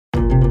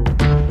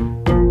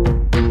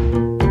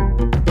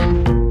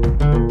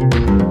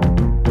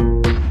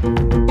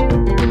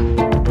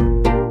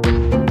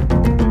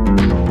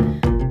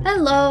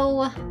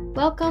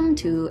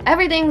welcome to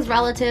Everything's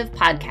Relative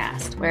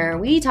podcast, where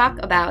we talk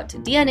about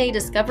DNA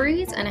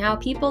discoveries and how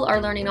people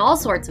are learning all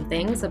sorts of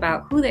things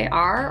about who they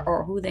are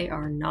or who they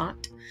are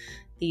not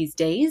these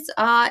days.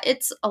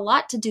 It's a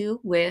lot to do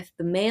with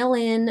the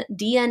mail-in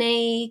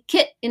DNA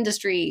kit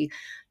industry.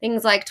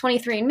 Things like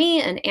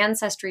 23andMe and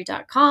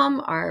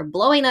Ancestry.com are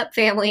blowing up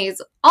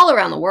families all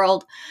around the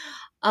world.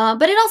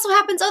 But it also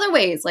happens other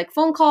ways, like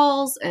phone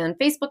calls and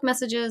Facebook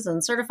messages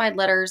and certified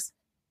letters.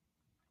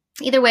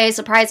 Either way,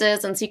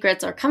 surprises and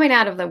secrets are coming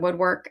out of the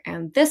woodwork,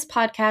 and this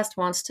podcast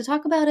wants to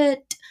talk about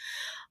it.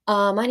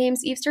 My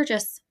name's Eve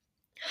Sturgis.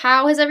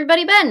 How has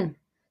everybody been?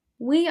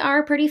 We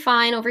are pretty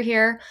fine over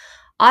here.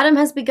 Autumn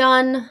has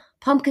begun.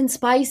 Pumpkin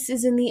spice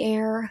is in the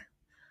air.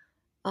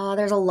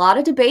 There's a lot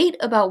of debate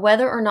about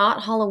whether or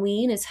not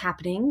Halloween is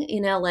happening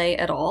in LA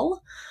at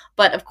all.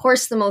 But of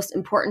course, the most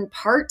important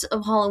part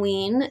of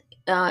Halloween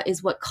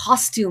is what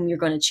costume you're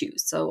going to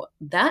choose. So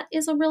that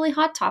is a really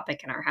hot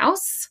topic in our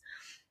house.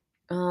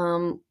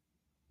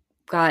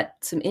 Got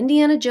some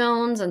Indiana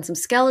Jones and some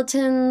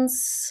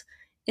skeletons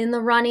in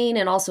the running,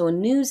 and also a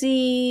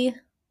newsie.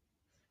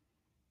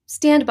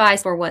 Stand by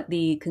for what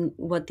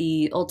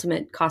the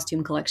ultimate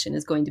costume collection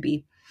is going to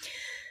be.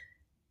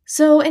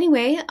 So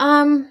anyway,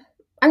 I'm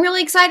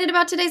really excited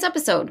about today's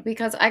episode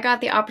because I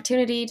got the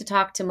opportunity to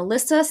talk to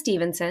Melissa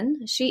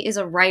Stevenson. She is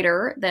a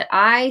writer that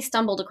I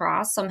stumbled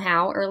across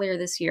somehow earlier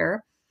this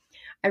year.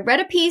 I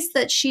read a piece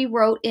that she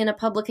wrote in a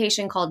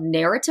publication called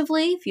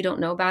Narratively. If you don't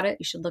know about it,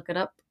 you should look it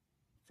up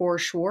for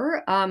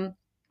sure.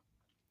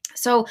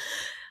 So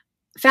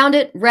found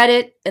it, read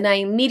it, and I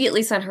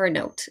immediately sent her a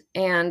note.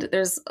 And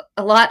there's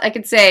a lot I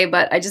could say,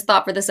 but I just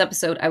thought for this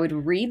episode, I would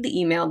read the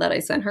email that I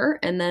sent her,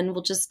 and then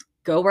we'll just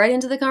go right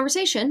into the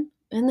conversation.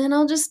 And then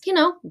I'll just,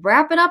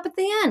 wrap it up at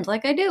the end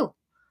like I do.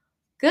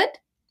 Good?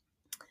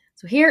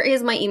 So here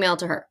is my email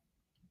to her.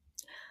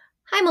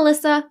 Hi,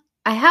 Melissa.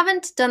 I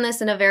haven't done this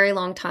in a very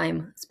long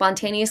time,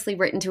 spontaneously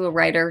written to a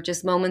writer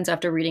just moments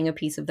after reading a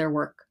piece of their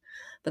work.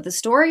 But the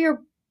story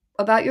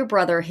about your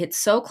brother hit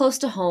so close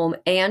to home,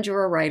 and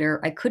you're a writer,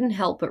 I couldn't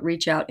help but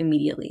reach out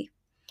immediately.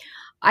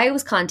 I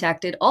was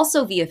contacted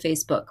also via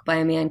Facebook by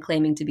a man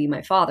claiming to be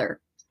my father.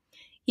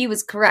 He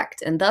was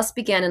correct, and thus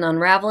began an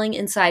unraveling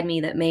inside me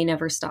that may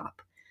never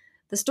stop.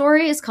 The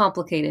story is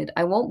complicated.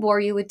 I won't bore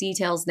you with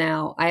details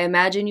now. I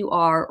imagine you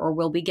are or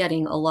will be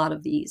getting a lot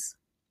of these.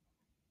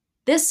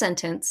 This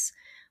sentence,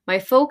 my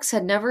folks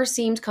had never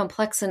seemed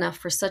complex enough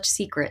for such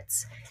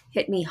secrets,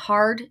 hit me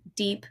hard,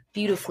 deep,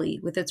 beautifully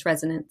with its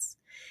resonance.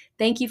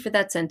 Thank you for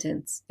that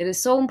sentence. It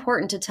is so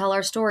important to tell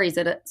our stories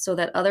so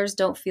that others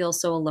don't feel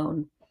so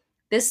alone.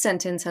 This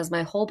sentence has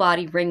my whole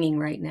body ringing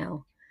right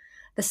now.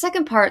 The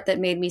second part that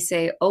made me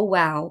say, oh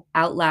wow,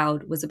 out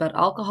loud was about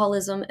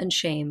alcoholism and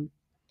shame.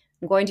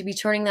 I'm going to be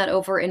turning that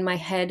over in my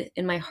head,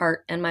 in my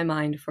heart, and my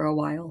mind for a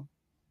while.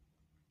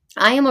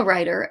 I am a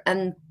writer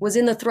and was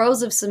in the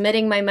throes of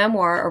submitting my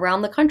memoir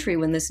around the country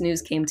when this news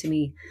came to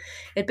me.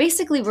 It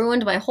basically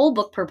ruined my whole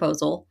book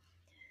proposal.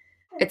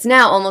 It's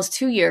now almost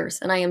 2 years,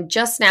 and I am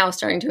just now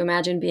starting to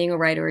imagine being a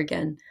writer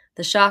again.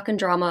 The shock and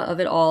drama of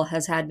it all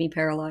has had me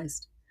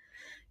paralyzed.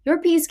 Your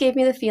piece gave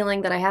me the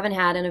feeling that I haven't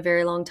had in a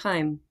very long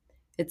time.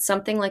 It's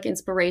something like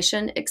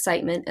inspiration,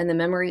 excitement, and the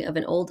memory of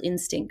an old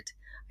instinct.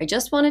 I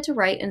just wanted to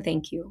write and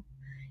thank you.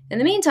 In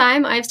the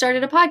meantime, I've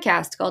started a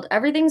podcast called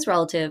Everything's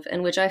Relative,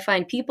 in which I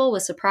find people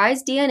with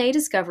surprise DNA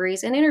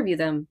discoveries and interview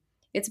them.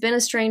 It's been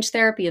a strange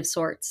therapy of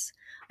sorts.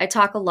 I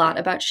talk a lot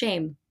about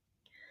shame.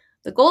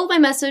 The goal of my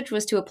message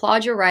was to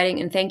applaud your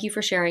writing and thank you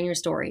for sharing your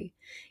story.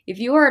 If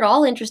you are at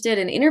all interested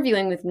in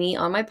interviewing with me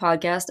on my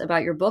podcast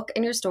about your book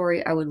and your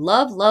story, I would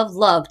love, love,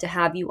 love to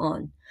have you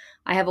on.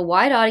 I have a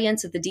wide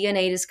audience of the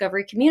DNA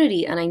discovery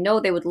community, and I know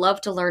they would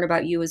love to learn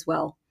about you as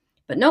well.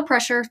 But no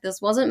pressure.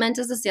 This wasn't meant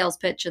as a sales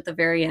pitch at the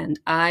very end.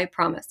 I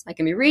promise. I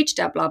can be reached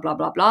at blah, blah,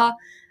 blah, blah.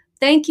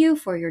 Thank you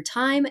for your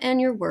time and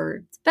your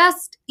words.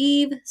 Best,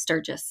 Eve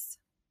Sturgis.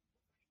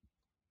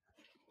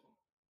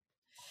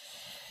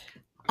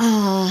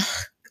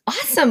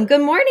 Awesome.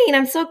 Good morning.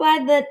 I'm so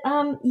glad that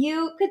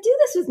you could do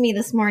this with me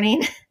this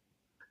morning.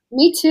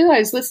 Me too. I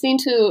was listening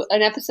to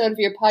an episode of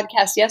your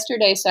podcast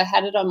yesterday, so I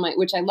had it on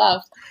which I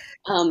love,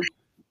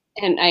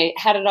 and I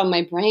had it on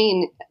my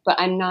brain, but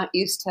I'm not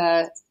used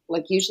to,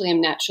 usually I'm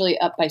naturally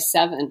up by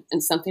 7,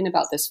 and something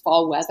about this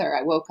fall weather,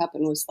 I woke up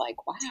and was like,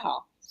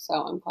 wow. So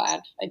I'm glad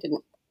I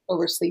didn't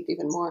oversleep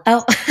even more.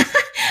 Oh,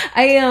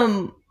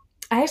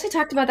 I actually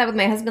talked about that with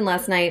my husband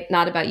last night,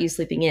 not about you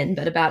sleeping in,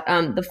 but about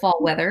the fall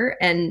weather.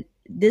 And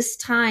this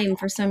time,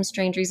 for some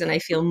strange reason, I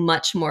feel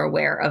much more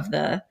aware of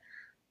the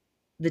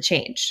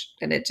change.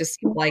 And it just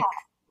like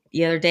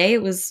the other day,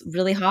 it was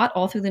really hot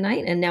all through the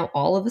night. And now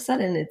all of a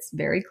sudden it's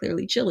very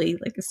clearly chilly,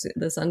 like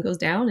the sun goes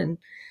down.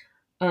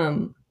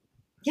 And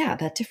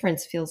that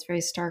difference feels very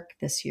stark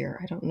this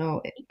year. I don't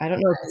know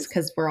if it's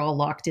because we're all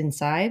locked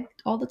inside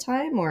all the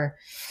time or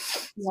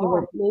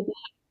maybe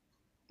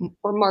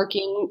we're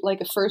marking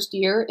like a first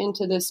year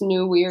into this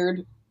new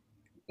weird,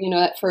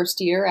 that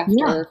first year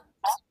after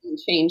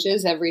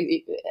changes,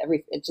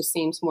 it just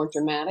seems more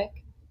dramatic.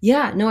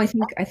 Yeah, no, I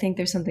think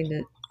there's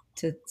something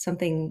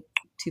something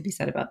to be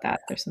said about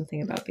that. There's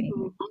something about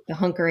being the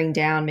hunkering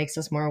down makes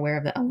us more aware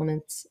of the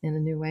elements in a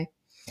new way.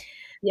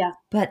 Yeah.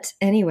 But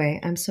anyway,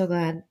 I'm so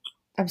glad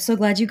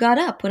you got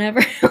up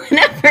whenever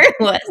it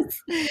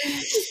was.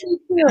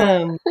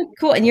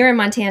 Cool. And you're in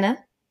Montana?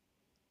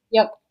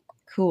 Yep.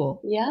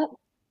 Cool. Yep.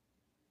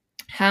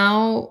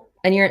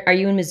 Are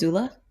you in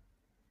Missoula?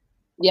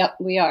 Yep,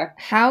 we are.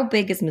 How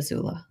big is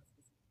Missoula?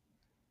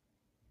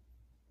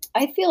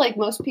 I feel like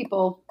most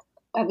people,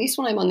 at least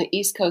when I'm on the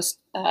East Coast,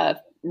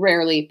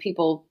 rarely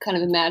people kind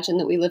of imagine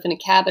that we live in a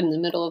cabin in the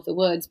middle of the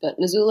woods, but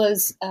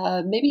Missoula's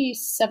maybe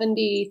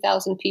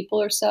 70,000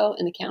 people or so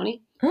in the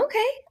county.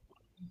 Okay.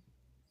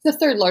 The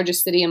third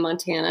largest city in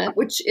Montana,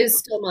 which is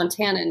still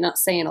Montana and not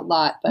saying a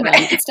lot, but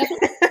it's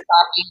definitely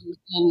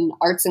an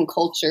arts and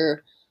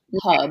culture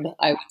hub,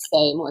 I would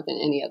say, more than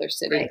any other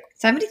city. Right.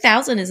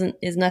 70,000 isn't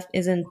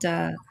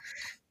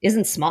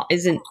small,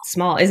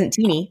 isn't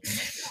teeny.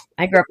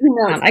 I grew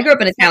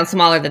up in a town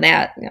smaller than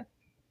that. Yeah.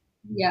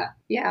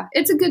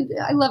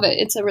 I love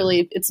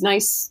it. It's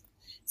nice,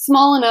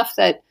 small enough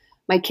that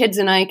my kids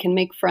and I can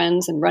make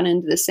friends and run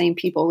into the same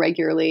people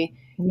regularly.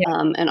 Yeah.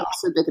 And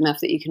also big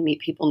enough that you can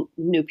meet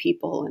new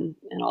people and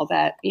all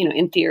that,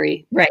 in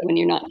theory, right, when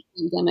you're not in a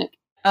pandemic.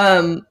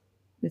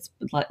 It's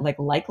like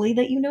likely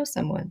that you know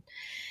someone.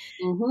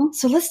 Mm-hmm.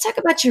 So let's talk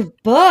about your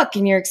book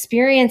and your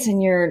experience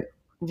and your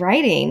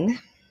writing.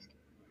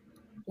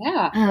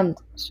 Yeah.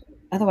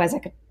 Otherwise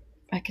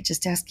I could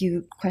just ask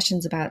you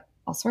questions about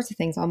all sorts of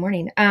things all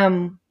morning.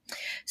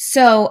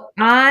 So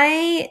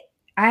I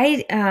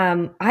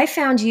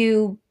found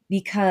you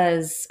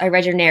because I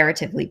read your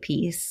narratively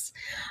piece.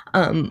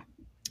 And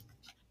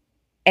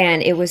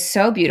it was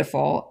so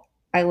beautiful.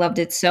 I loved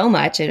it so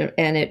much. And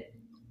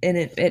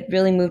it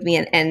really moved me.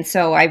 And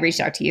so I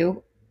reached out to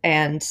you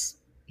and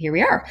here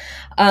we are.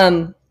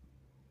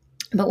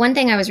 But one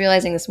thing I was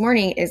realizing this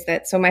morning is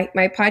that, so my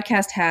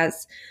podcast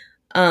has,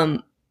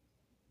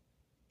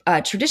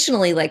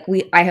 traditionally,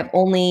 I have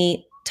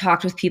only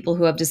talked with people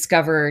who have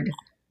discovered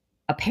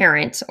a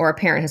parent or a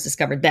parent has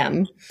discovered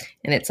them.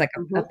 And it's like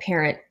a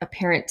parent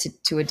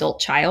to adult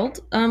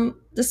child,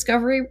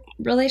 discovery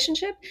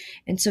relationship.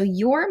 And so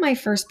you're my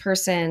first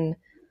person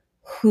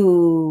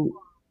who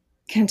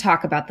can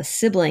talk about the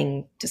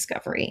sibling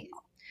discovery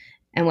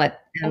and what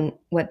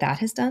that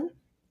has done.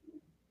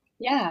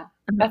 Yeah.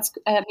 That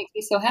makes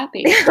me so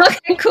happy.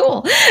 Okay,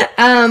 cool.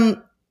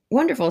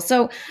 Wonderful.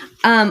 So,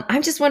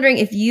 I'm just wondering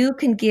if you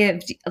can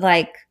give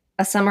like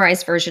a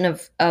summarized version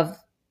of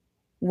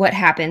what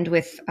happened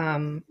with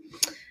the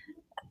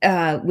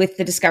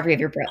discovery of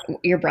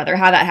your brother,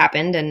 how that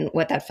happened and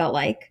what that felt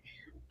like.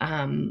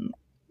 And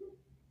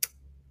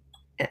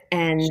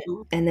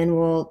then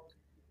we'll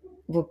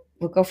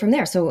go from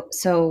there.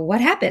 So what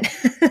happened?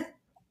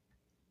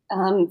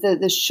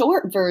 The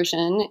short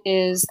version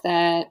is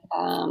that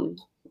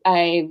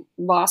I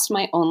lost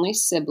my only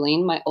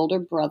sibling, my older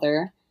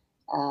brother.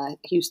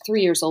 He was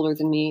 3 years older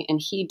than me, and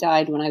he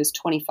died when I was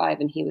 25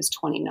 and he was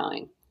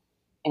 29.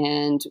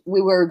 And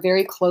we were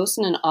very close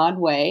in an odd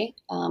way.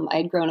 I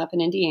had grown up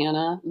in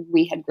Indiana.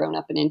 We had grown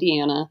up in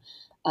Indiana.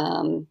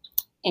 And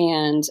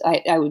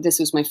this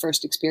was my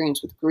first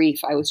experience with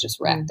grief. I was just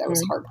wrecked. Mm-hmm. I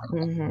was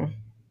heartbroken. Mm-hmm.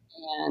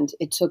 And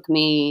it took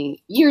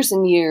me years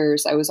and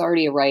years. I was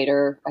already a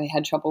writer. I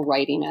had trouble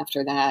writing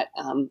after that.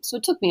 So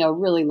it took me a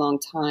really long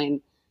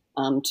time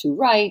to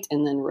write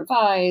and then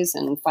revise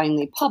and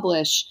finally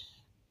publish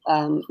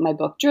my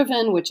book,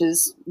 Driven, which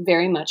is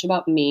very much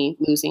about me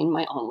losing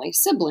my only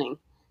sibling.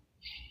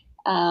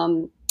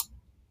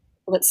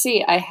 Let's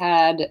see, I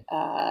had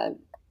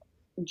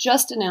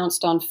just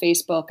announced on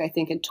Facebook, I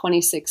think in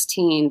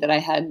 2016, that I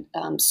had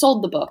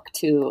sold the book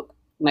to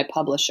my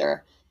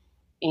publisher.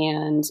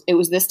 And it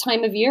was this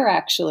time of year,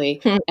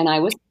 actually, and I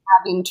was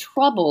having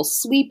trouble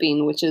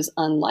sleeping, which is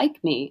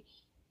unlike me.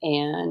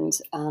 And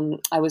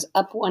I was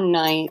up one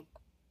night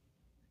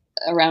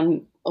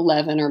around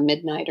 11 or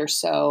midnight or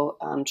so,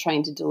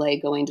 trying to delay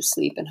going to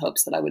sleep in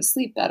hopes that I would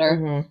sleep better.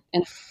 Mm-hmm.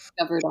 And I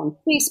discovered on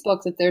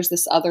Facebook that there's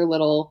this other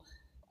little,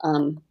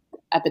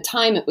 at the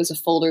time it was a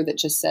folder that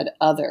just said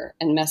other,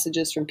 and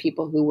messages from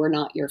people who were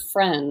not your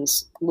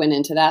friends went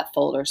into that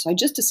folder. So I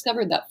just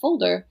discovered that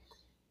folder,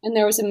 and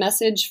there was a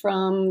message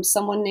from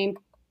someone named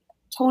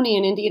Tony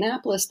in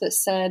Indianapolis that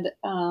said,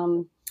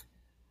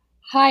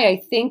 hi,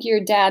 I think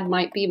your dad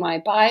might be my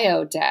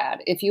bio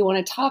dad. If you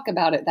want to talk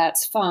about it,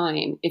 that's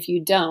fine. If you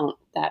don't,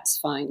 that's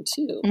fine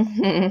too.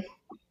 Mm-hmm.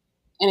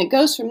 And it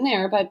goes from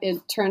there, but it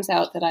turns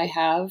out that I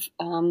have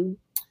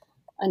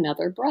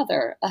another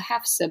brother, a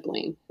half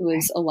sibling who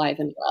is alive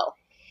and well.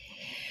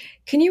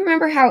 Can you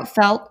remember how it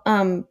felt,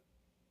 or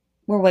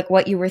like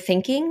what you were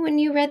thinking when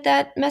you read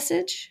that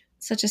message?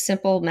 Such a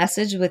simple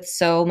message with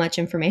so much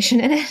information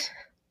in it.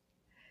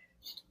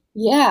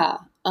 Yeah.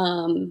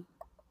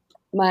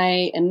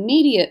 My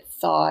immediate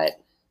thought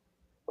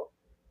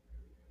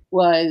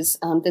was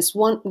this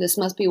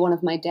must be one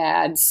of my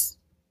dad's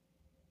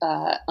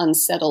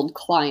unsettled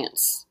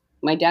clients.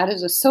 My dad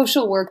is a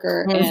social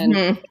worker, mm-hmm.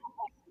 and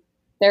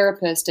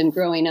therapist, and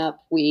growing up,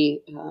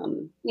 we,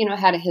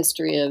 had a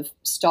history of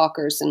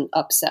stalkers and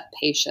upset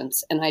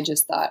patients. And I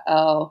just thought,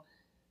 oh,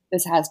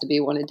 this has to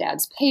be one of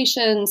Dad's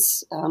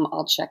patients.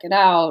 I'll check it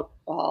out.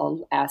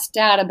 I'll ask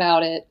Dad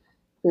about it.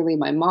 Clearly,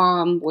 my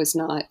mom was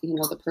not,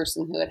 the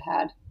person who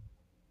had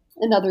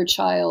another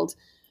child.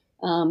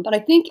 But I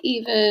think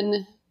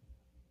even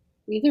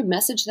we either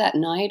messaged that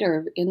night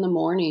or in the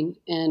morning.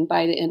 And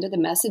by the end of the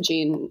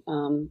messaging,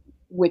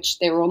 which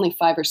they were only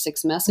 5 or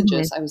 6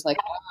 messages, I was like,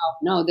 wow,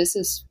 no, this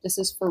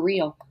is for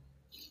real.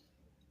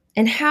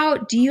 And how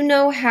do you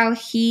know how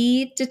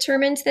he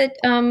determined that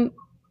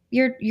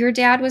your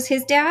dad was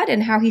his dad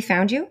and how he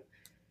found you?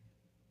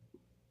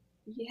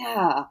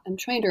 Yeah, I'm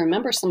trying to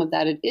remember some of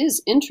that. It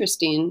is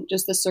interesting,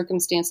 just the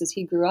circumstances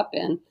he grew up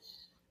in.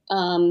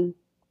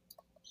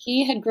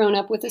 He had grown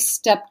up with a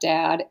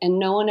stepdad, and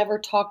no one ever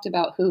talked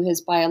about who his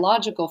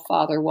biological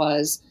father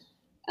was,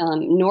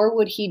 nor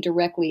would he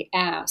directly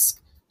ask.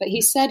 But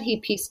he said he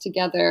pieced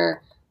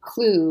together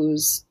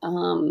clues,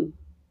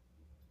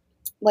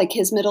 like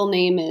his middle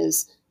name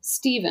is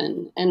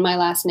Stephen, and my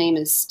last name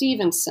is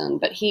Stevenson.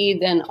 But he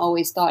then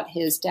always thought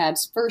his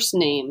dad's first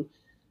name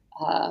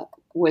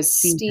was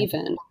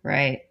Stephen.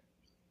 Right.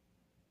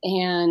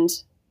 And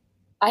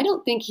I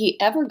don't think he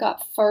ever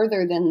got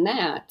further than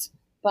that.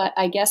 But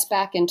I guess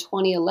back in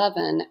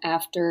 2011,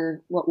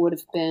 after what would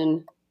have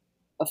been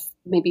a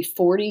maybe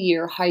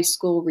 40-year high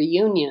school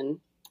reunion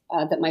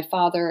that my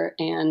father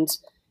and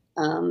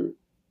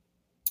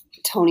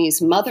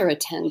Tony's mother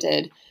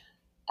attended,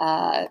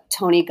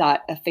 Tony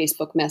got a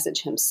Facebook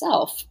message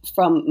himself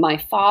from my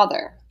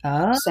father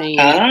saying,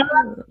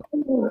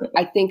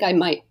 I think I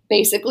might,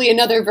 basically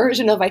another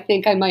version of, I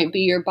think I might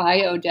be your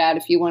bio dad.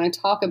 If you want to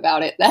talk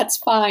about it, that's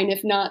fine.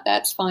 If not,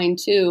 that's fine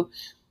too.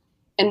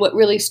 And what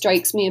really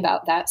strikes me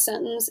about that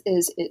sentence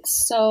is it's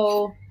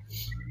so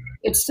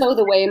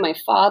the way my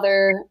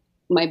father,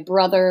 my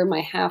brother, my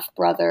half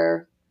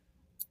brother,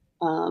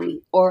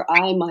 or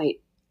I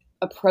might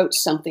approach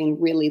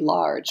something really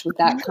large with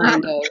that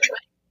kind of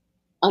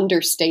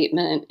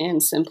understatement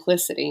and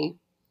simplicity.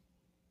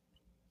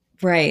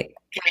 Right.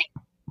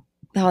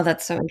 Oh,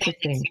 that's so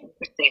interesting.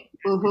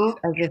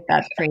 Mm-hmm. As if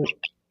that trait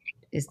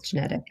is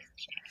genetic.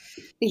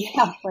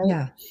 Yeah.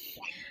 Right.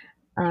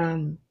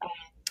 Yeah.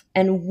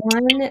 And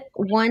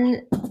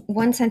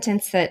one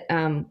sentence that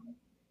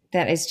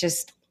that is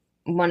just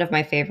one of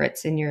my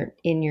favorites in your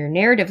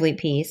narratively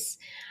piece.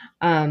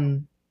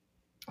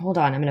 Hold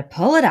on, I'm going to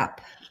pull it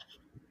up.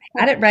 I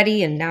had it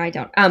ready and now I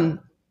don't.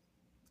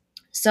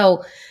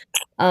 So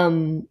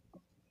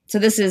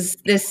this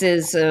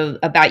is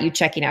about you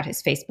checking out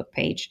his Facebook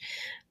page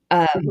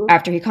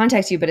after he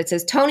contacts you, but it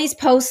says Tony's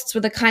posts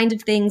were the kind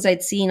of things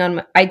I'd see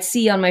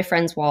on my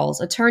friends'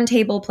 walls: a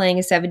turntable playing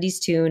a 70s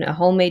tune, a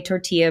homemade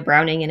tortilla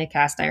browning in a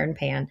cast iron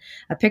pan,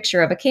 a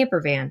picture of a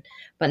camper van.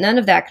 But none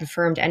of that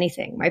confirmed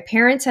anything. My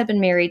parents had been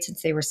married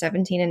since they were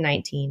 17 and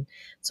 19,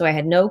 so I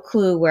had no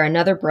clue where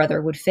another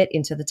brother would fit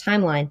into the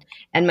timeline,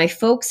 and my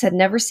folks had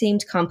never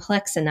seemed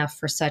complex enough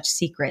for such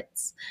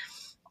secrets.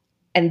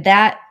 And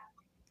that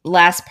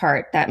last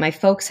part, that my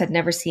folks had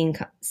never seemed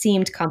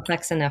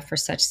complex enough for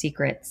such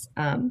secrets,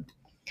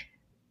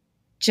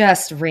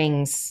 just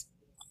rings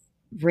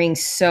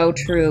so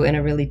true in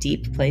a really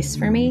deep place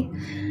for me.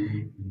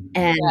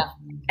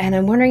 And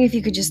I'm wondering if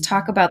you could just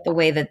talk about the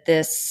way that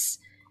this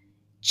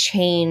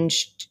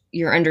changed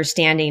your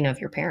understanding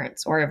of your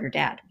parents or of your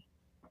dad.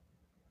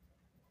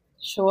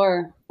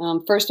 Sure.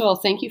 First of all,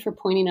 thank you for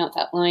pointing out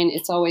that line.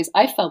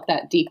 I felt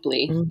that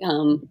deeply.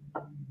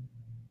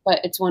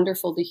 But it's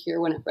wonderful to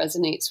hear when it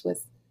resonates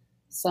with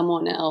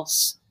someone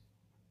else.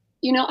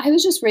 I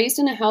was just raised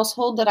in a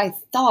household that I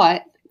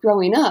thought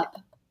growing up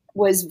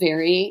was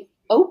very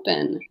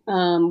open.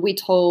 We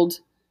told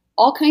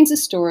all kinds of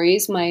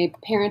stories. My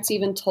parents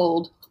even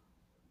told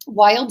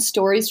wild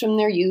stories from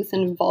their youth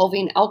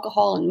involving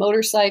alcohol and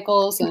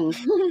motorcycles. And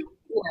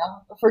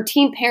for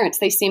teen parents,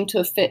 they seemed to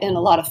have fit in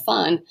a lot of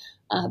fun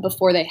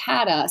before they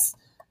had us.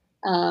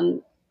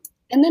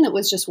 And then it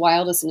was just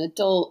wild as an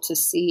adult to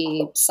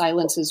see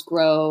silences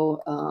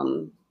grow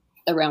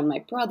around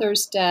my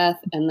brother's death,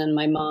 and then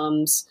my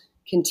mom's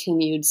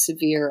continued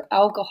severe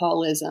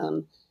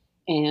alcoholism,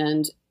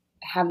 and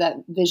have that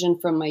vision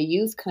from my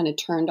youth kind of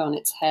turned on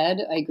its head.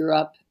 I grew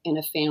up in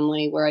a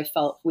family where I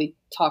felt we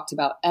talked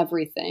about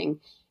everything.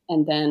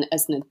 And then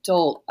as an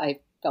adult, I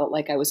felt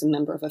like I was a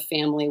member of a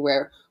family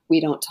where we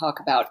don't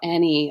talk about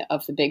any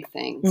of the big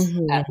things.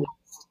 And I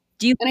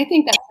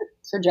think that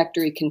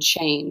trajectory can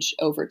change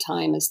over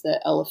time as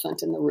the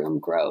elephant in the room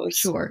grows.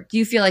 Sure. Do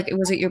you feel like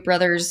was it your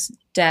brother's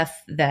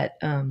death that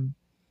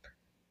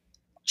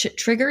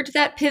triggered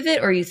that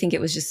pivot, or you think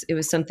it was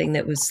something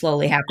that was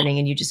slowly happening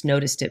and you just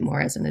noticed it more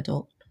as an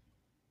adult?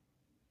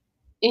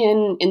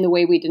 In the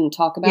way we didn't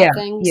talk about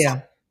things?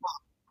 Yeah.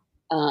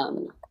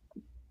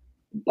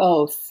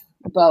 Both.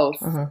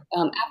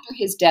 After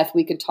his death,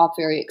 we could talk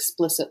very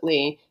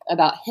explicitly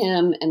about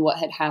him and what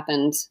had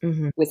happened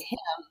with him.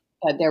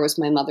 But there was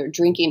my mother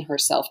drinking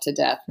herself to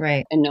death,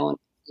 and no one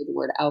knew the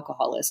word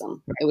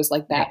alcoholism. It was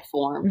like that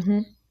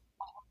form.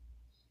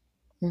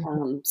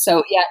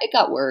 So yeah, it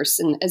got worse.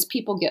 And as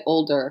people get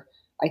older,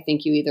 I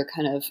think you either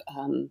kind of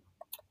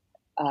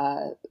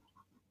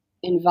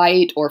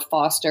invite or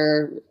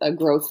foster a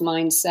growth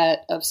mindset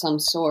of some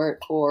sort,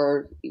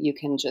 or you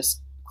can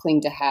just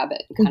cling to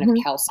habit and kind of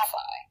calcify.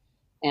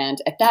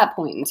 And at that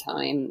point in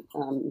time,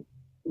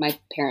 my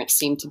parents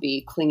seemed to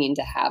be clinging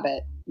to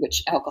habit,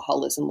 which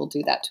alcoholism will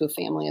do that to a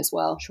family as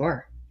well.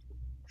 Sure.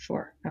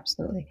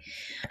 Absolutely.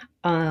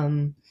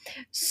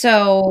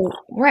 So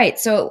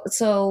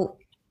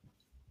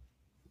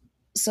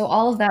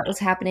all of that was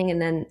happening,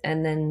 and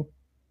then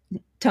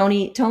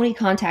Tony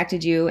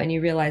contacted you, and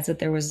you realized that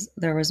there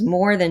was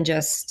more than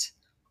just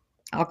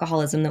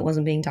alcoholism that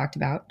wasn't being talked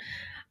about.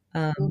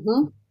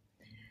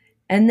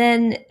 And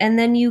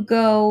then you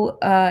go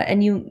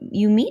and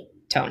you meet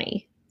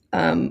Tony.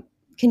 Can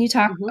you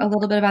talk a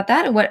little bit about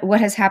that and what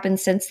has happened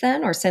since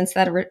then, or since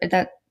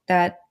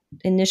that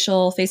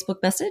initial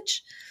Facebook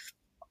message?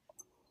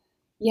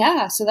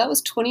 Yeah, so that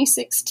was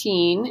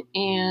 2016,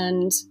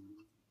 and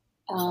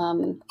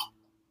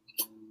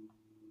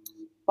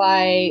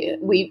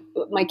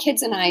my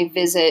kids and I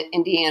visit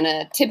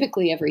Indiana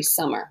typically every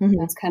summer.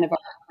 That's kind of our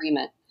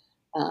agreement.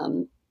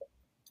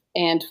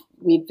 And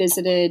we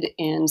visited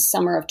in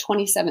summer of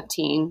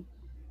 2017.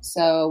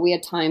 So we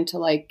had time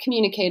to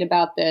communicate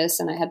about this,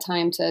 and I had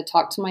time to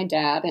talk to my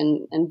dad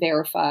and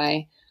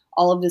verify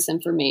all of this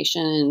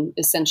information. And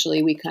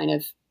essentially we kind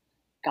of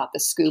got the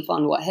scoop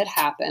on what had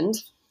happened.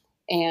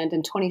 And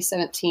in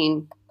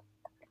 2017,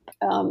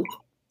 it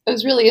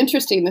was really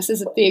interesting. This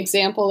is the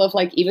example of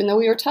even though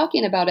we were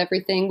talking about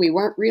everything, we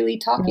weren't really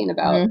talking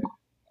about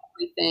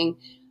everything.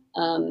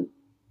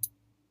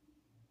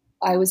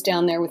 I was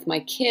down there with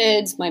my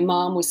kids. My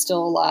mom was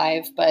still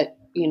alive, but,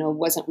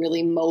 wasn't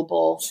really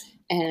mobile.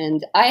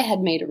 And I had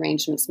made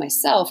arrangements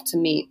myself to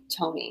meet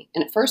Tony.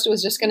 And at first it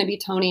was just going to be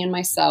Tony and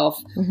myself.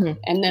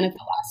 And then at the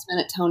last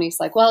minute, Tony's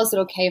like, well, is it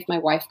okay if my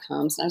wife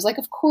comes? And I was like,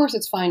 of course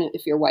it's fine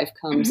if your wife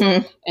comes.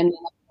 And then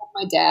I told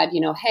my dad,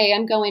 hey,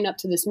 I'm going up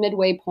to this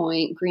midway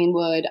point,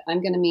 Greenwood.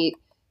 I'm going to meet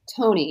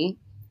Tony.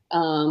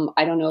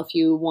 I don't know if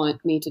you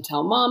want me to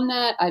tell mom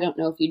that. I don't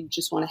know if you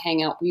just want to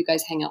hang out. You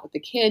guys hang out with the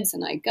kids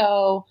and I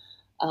go.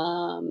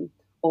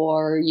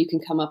 Or you can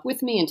come up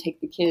with me and take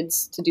the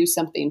kids to do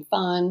something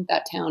fun.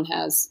 That town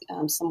has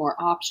some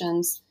more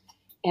options.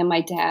 And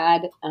my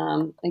dad,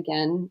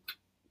 again,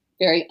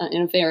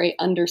 in a very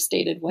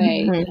understated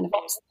way, kind of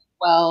said,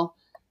 well,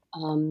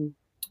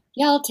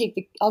 yeah,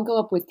 I'll go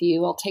up with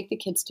you. I'll take the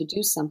kids to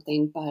do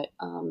something, but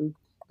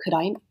could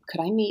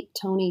I meet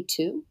Tony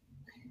too?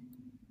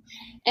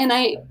 And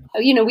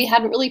we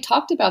hadn't really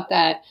talked about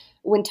that.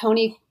 When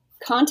Tony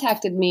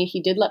contacted me, he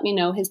did let me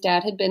know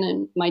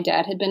my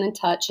dad had been in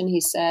touch, and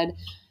he said,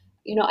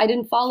 I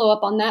didn't follow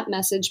up on that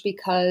message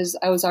because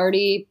I was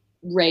already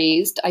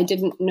raised. I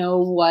didn't know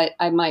what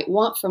I might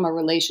want from a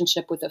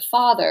relationship with a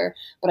father,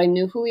 but I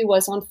knew who he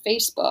was on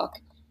Facebook.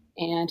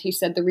 And he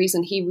said the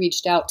reason he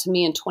reached out to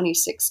me in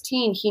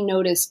 2016, he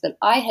noticed that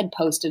I had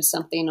posted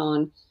something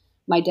on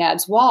my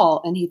dad's wall,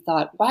 and he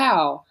thought,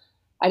 wow,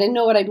 I didn't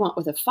know what I'd want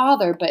with a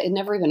father, but it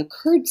never even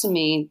occurred to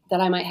me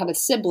that I might have a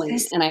sibling.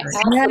 And I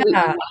absolutely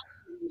want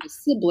a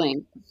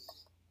sibling.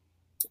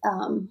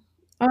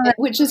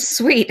 Which is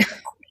sweet.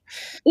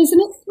 Isn't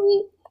it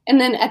sweet?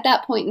 And then at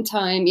that point in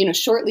time,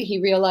 shortly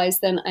he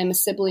realized then I'm a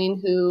sibling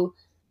who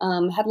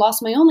had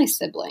lost my only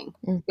sibling,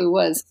 who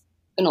was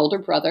an older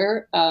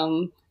brother,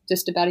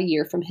 just about a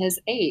year from his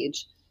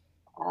age.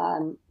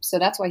 So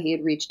that's why he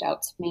had reached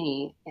out to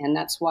me, and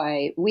that's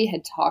why we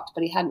had talked,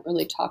 but he hadn't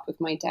really talked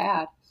with my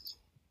dad.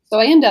 So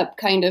I end up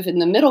kind of in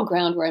the middle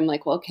ground where I'm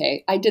like, well,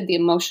 okay, I did the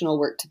emotional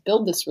work to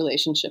build this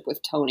relationship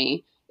with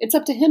Tony. It's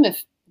up to him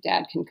if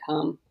dad can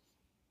come.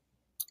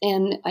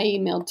 And I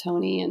emailed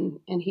Tony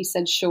and he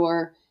said,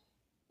 sure.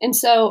 And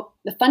so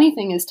the funny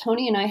thing is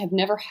Tony and I have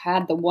never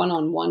had the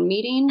one-on-one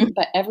meeting,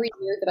 but every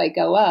year that I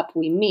go up,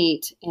 we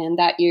meet. And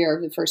that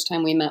year, the first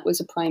time we met was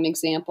a prime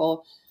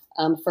example.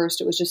 First,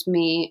 it was just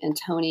me and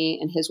Tony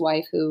and his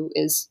wife, who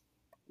is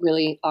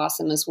really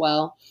awesome as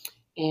well.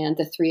 And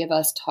the three of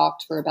us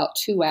talked for about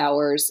 2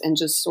 hours and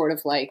just sort of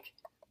a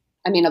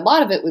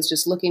lot of it was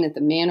just looking at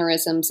the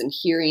mannerisms and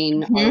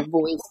hearing our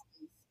voice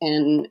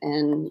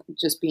and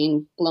just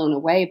being blown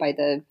away by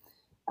the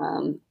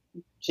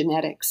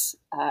genetics.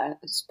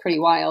 It's pretty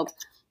wild.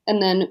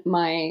 And then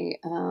my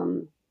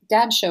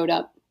dad showed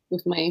up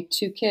with my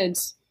two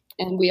kids,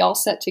 and we all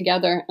sat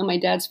together. And my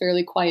dad's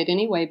fairly quiet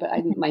anyway, but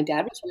my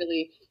dad was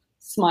really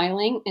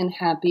smiling and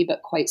happy,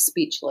 but quite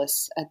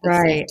speechless at the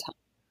same time.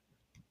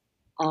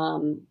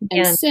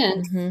 And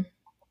since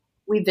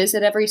we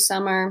visit every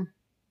summer,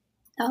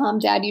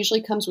 Dad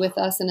usually comes with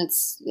us,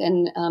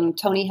 and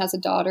Tony has a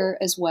daughter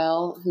as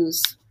well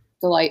who's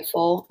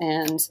delightful,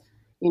 and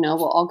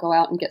we'll all go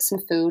out and get some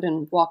food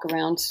and walk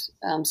around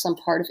some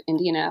part of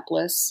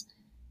Indianapolis.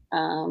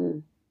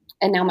 And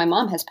now my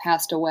mom has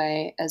passed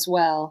away as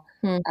well,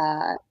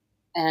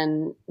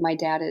 and my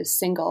dad is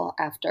single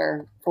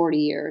after 40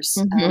 years.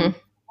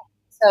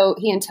 So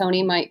he and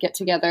Tony might get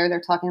together. They're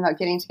talking about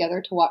getting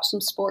together to watch some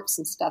sports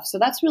and stuff. So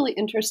that's really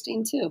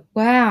interesting too.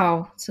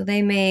 Wow. So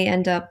they may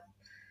end up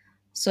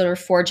sort of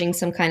forging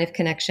some kind of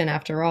connection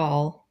after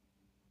all.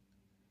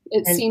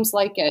 It And seems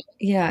like it.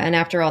 yeah, and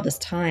after all this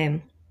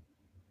time.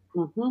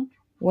 Mm-hmm.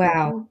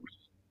 Wow. Mm-hmm.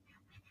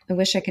 I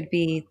wish I could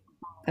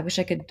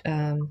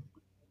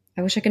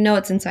know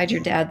what's inside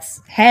your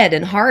dad's head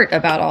and heart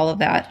about all of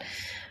that.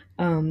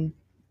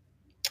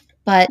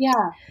 But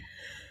Yeah.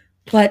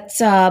 but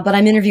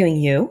I'm interviewing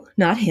you,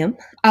 not him.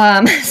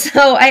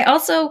 So I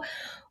also,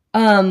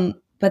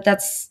 but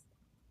that's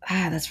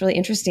really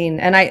interesting.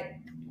 And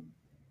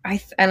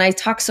I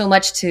talk so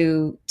much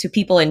to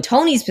people in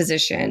Tony's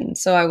position.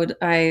 So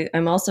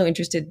I'm also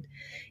interested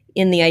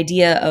in the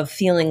idea of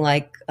feeling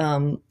like,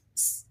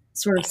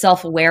 sort of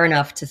self-aware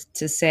enough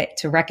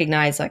to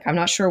recognize, like, I'm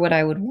not sure what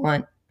I would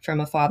want from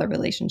a father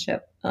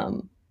relationship.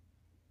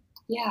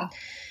 Yeah.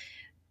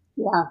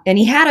 Yeah. And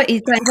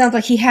it sounds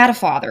like he had a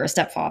father, a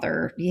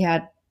stepfather. He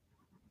had,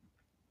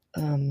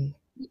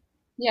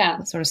 Yeah.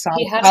 a sort of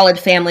He had solid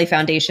family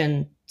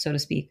foundation, so to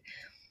speak.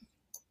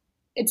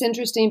 It's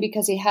interesting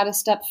because he had a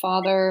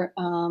stepfather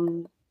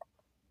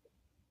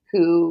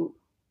who,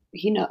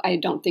 I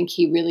don't think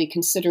he really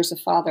considers a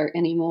father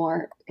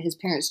anymore. His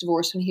parents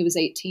divorced when he was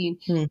 18,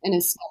 and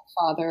his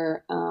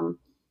stepfather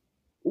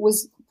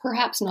was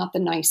perhaps not the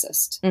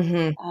nicest.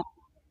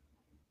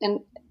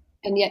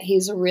 And yet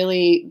he's a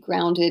really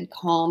grounded,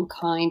 calm,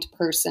 kind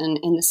person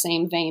in the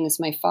same vein as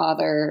my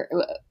father.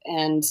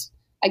 And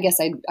I guess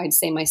I'd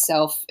say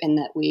myself, in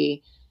that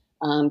we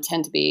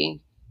tend to be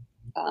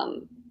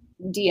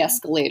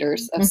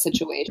de-escalators of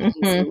situations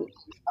and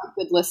are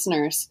good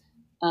listeners.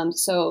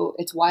 So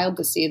it's wild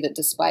to see that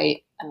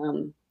despite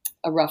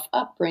a rough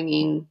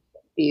upbringing,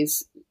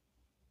 there's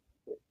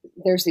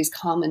these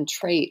common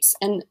traits.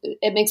 And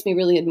it makes me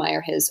really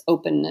admire his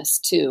openness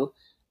too.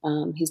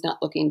 He's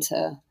not looking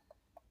to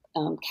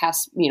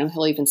cast,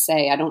 he'll even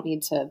say, I don't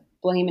need to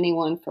blame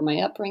anyone for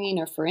my upbringing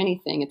or for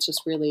anything. It's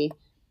just really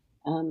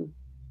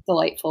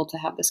delightful to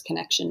have this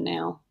connection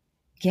now.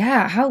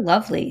 Yeah, how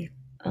lovely.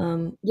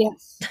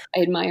 Yes,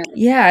 I admire it.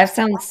 Yeah, it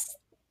sounds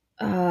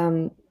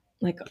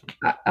like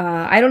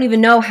I don't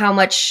even know how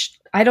much.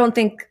 I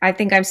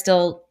think I'm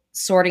still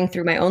sorting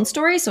through my own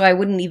story, so I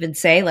wouldn't even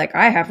say like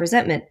I have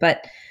resentment,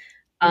 but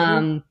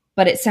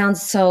it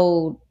sounds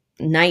so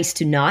nice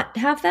to not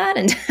have that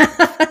and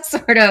have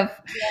sort of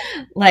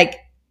like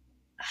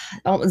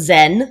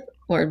Zen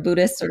or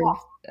Buddhist sort of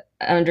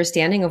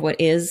understanding of what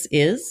is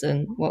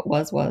and what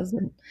was,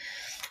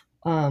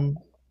 and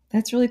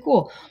that's really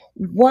cool.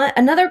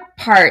 Another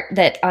part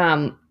that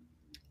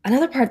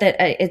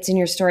it's in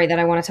your story that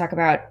I want to talk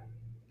about.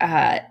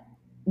 And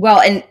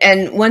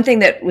one thing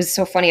that was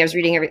so funny, I was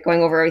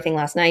going over everything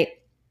last night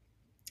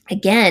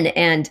again,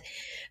 and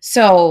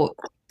so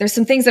there's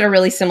some things that are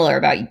really similar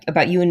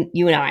about you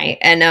and I,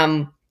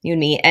 and you and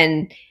me,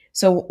 and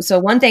so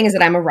one thing is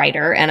that I'm a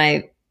writer, and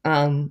I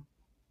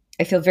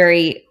feel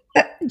very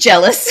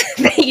jealous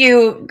that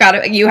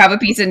you have a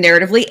piece of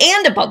Narratively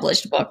and a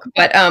published book,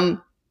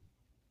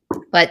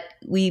 but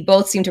we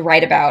both seem to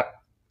write about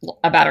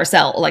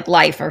ourselves, like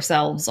life,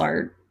 ourselves,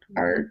 our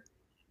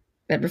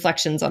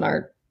reflections on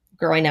our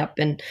growing up,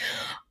 and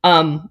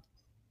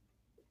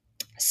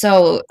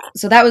so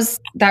that was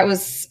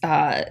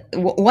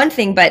one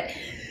thing. But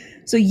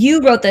so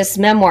you wrote this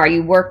memoir,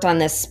 you worked on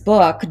this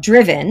book,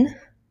 Driven,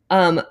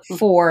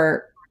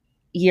 for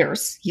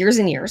years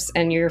and years,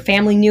 and your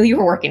family knew you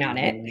were working on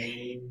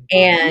it,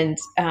 and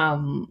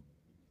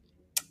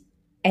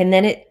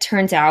then it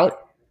turns out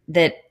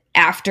that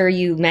after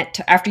you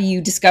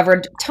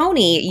discovered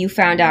Tony, you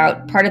found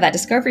out part of that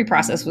discovery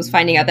process was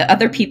finding out that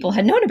other people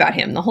had known about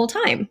him the whole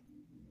time.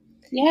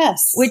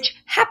 Yes. Which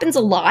happens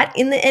a lot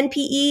in the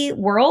NPE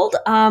world.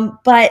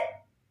 But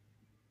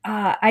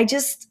I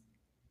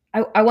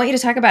want you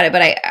to talk about it.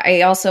 But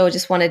I also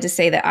just wanted to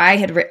say that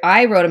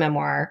I wrote a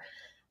memoir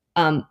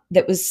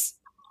that was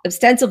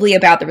ostensibly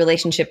about the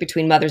relationship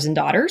between mothers and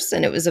daughters.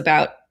 And it was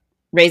about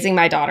raising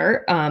my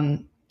daughter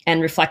and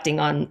reflecting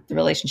on the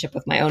relationship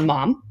with my own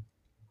mom.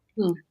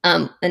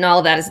 And all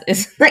of that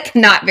is like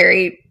not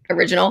very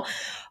original,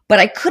 but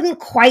I couldn't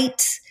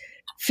quite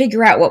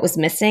figure out what was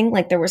missing.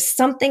 Like there was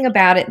something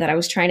about it that I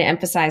was trying to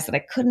emphasize that I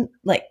couldn't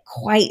like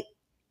quite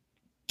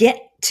get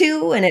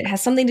to. And it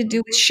has something to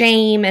do with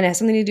shame, and it has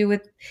something to do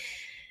with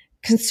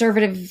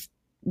conservative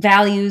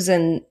values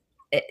and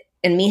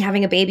me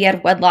having a baby out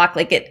of wedlock.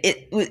 Like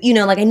it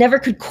like I never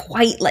could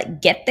quite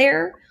like get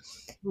there.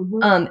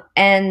 But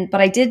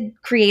I did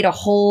create a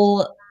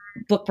whole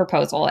book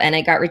proposal, and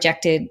I got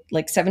rejected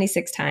like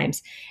 76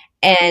 times.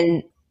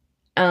 And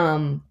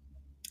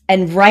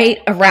right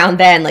around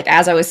then, like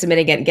as I was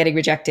submitting it and getting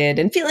rejected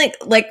and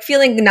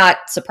feeling not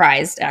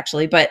surprised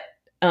actually, but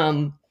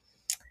then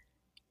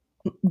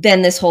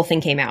this whole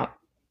thing came out,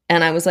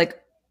 and I was like,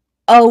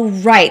 oh,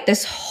 right.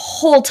 This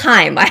whole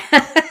time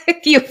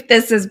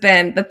this has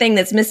been the thing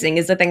that's missing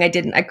is the thing I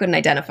couldn't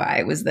identify.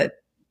 It was that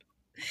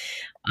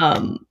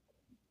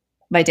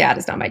my dad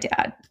is not my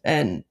dad.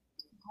 And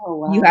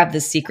Oh, you wow. have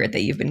this secret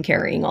that you've been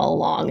carrying all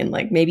along. And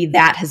like, maybe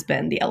that has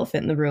been the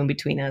elephant in the room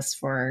between us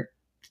for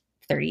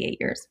 38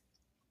 years.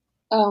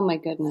 Oh my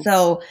goodness.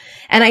 So,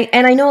 and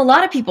I know a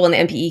lot of people in the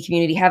NPE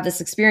community have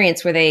this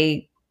experience where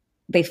they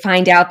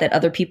find out that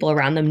other people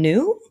around them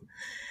knew.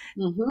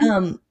 So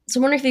I'm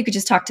wondering if you could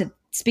just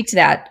speak to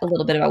that a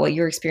little bit about what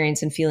your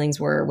experience and feelings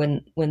were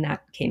when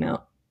that came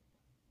out.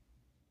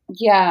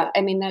 Yeah,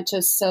 I mean, that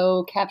just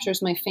so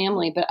captures my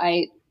family. But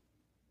I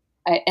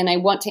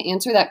want to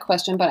answer that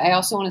question, but I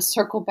also want to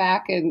circle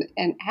back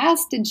and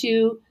ask: did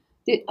you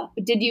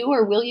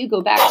or will you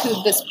go back to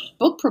this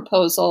book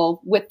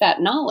proposal with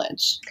that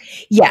knowledge?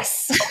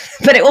 Yes,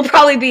 but it will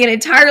probably be an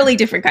entirely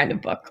different kind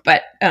of book.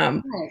 But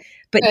Right.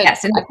 but Good.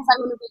 yes, Because I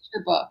want to read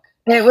your book.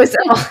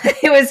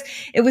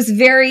 It was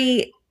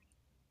very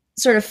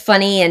sort of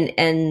funny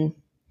and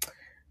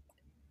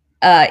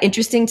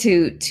interesting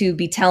to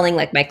be telling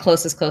like my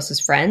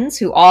closest friends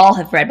who all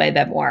have read my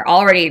memoir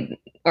already,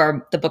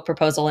 or the book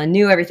proposal, and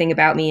knew everything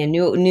about me and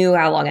knew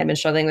how long I'd been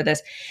struggling with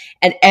this,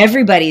 and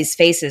everybody's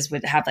faces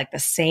would have like the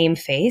same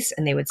face,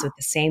 and they would with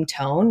the same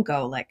tone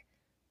go like,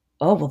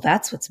 "Oh, well,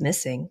 that's what's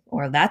missing,"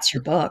 or "That's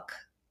your book,"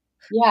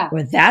 Yeah,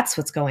 or "That's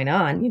what's going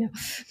on,"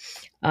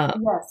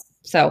 yes,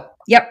 So,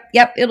 yep,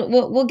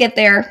 we'll get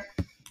there.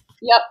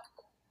 yep.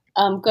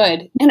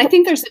 Good. And I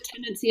think there's a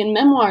tendency in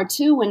memoir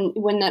too,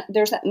 when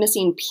there's that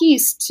missing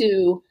piece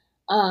to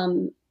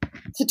turn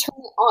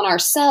it on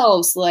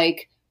ourselves.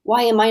 Like,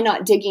 why am I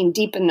not digging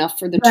deep enough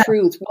for the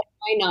truth? What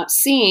am I not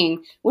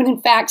seeing? When in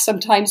fact,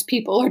 sometimes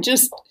people are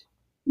just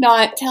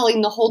not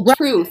telling the whole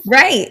truth.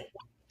 Right.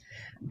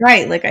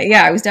 Like,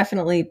 I was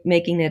definitely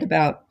making it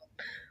about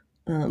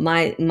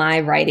my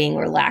writing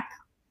or lack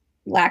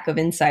of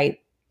insight.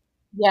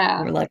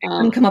 Yeah. Or like I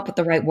couldn't come up with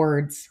the right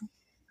words.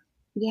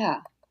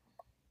 Yeah.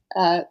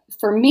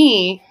 For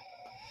me,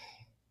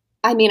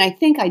 I mean, I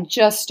think I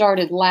just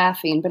started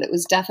laughing, but it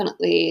was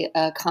definitely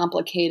a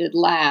complicated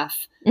laugh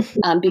because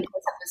it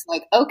was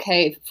like,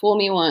 okay, fool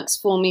me once,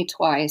 fool me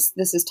twice.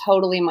 This is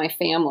totally my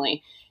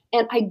family.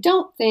 And I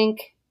don't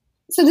think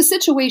so. The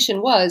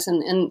situation was,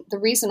 and the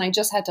reason I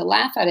just had to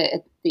laugh at it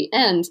at the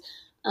end,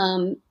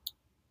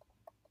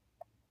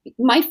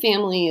 my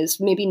family is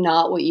maybe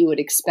not what you would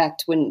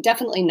expect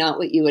definitely not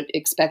what you would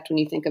expect when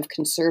you think of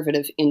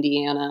conservative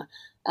Indiana.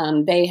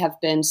 They have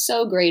been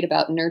so great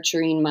about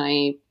nurturing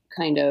my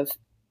kind of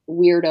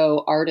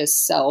weirdo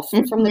artist self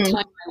from the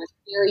time I was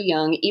very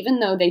young, even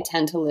though they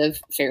tend to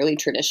live fairly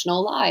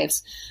traditional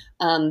lives.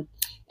 And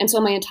so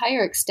my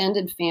entire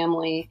extended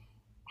family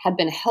had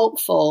been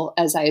helpful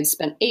as I had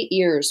spent 8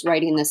 years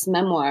writing this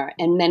memoir,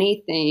 and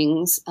many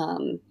things.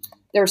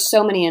 There were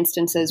so many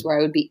instances where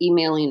I would be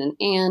emailing an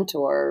aunt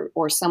or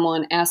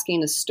someone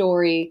asking a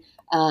story.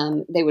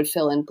 They would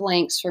fill in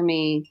blanks for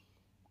me.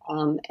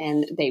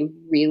 And they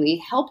really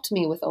helped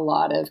me with a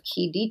lot of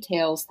key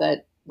details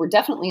that were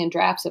definitely in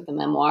drafts of the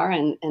memoir.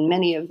 And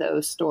many of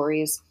those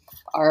stories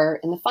are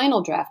in the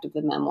final draft of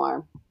the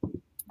memoir.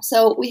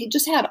 So we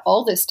just had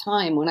all this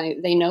time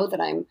when they know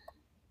that I'm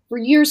for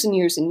years and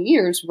years and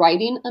years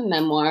writing a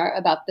memoir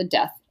about the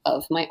death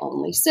of my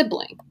only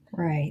sibling.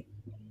 Right.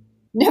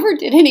 Never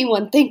did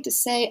anyone think to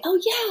say, "Oh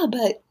yeah,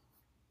 but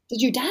did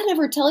your dad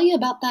ever tell you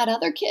about that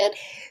other kid?"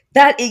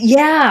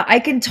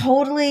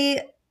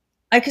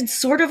 I could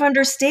sort of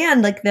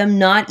understand like them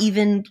not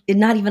even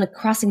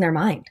crossing their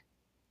mind.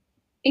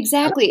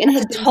 Exactly. And it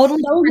had It's a been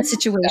totally so different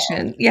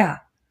situation. ago. Yeah.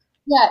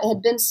 Yeah, it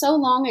had been so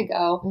long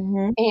ago.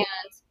 And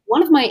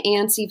one of my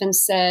aunts even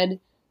said,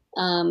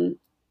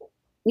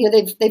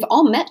 they've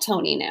all met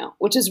Tony now,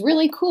 which is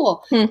really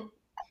cool. I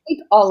think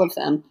all of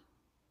them.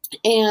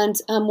 And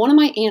one of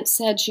my aunts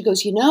said, she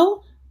goes,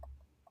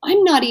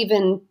 I'm not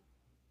even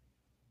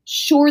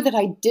sure that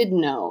I did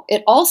know.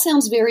 It all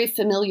sounds very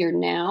familiar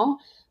now,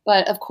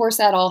 but of course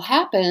that all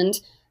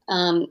happened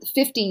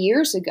 50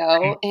 years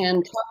ago,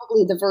 and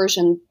probably the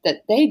version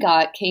that they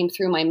got came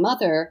through my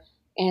mother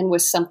and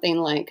was something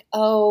like,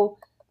 "Oh,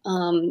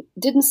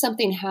 didn't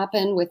something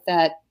happen with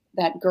that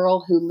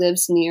girl who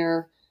lives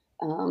near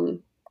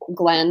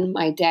Glenn,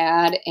 my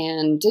dad,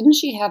 and didn't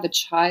she have a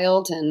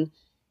child,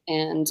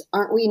 and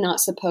aren't we not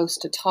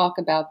supposed to talk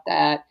about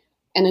that?"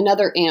 And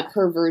another aunt,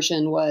 her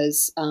version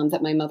was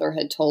that my mother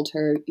had told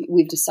her,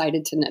 "We've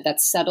decided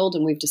that's settled,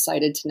 and we've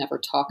decided to never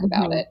talk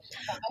about it."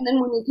 And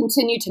then when we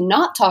continue to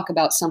not talk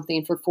about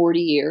something for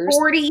 40 years,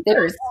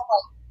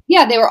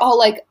 they were all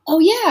like, "Oh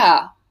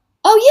yeah,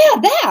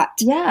 that."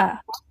 Yeah.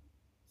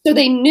 So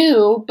they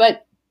knew,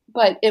 but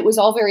it was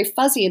all very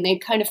fuzzy, and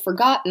they'd kind of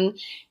forgotten.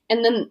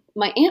 And then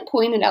my aunt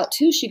pointed out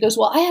too. She goes,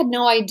 "Well, I had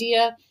no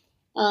idea.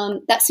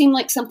 That seemed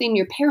like something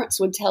your parents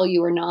would tell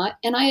you or not,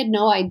 and I had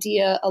no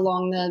idea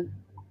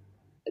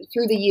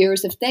through the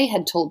years if they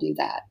had told you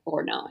that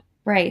or not."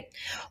 Right.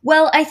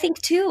 Well, I think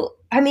too,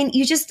 I mean,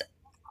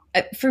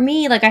 for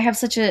me, like I have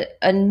such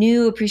a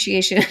new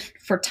appreciation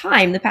for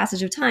time, the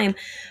passage of time,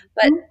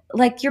 but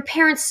like your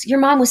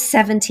mom was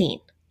 17.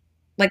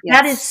 Like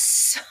that is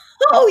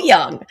so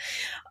young.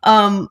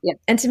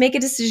 And to make a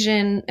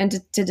decision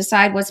and to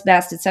decide what's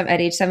best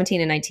at age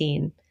 17 and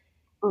 19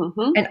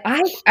 Mm-hmm. And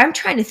I'm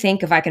trying to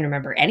think if I can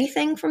remember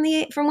anything from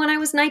when I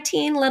was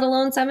 19, let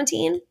alone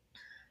 17.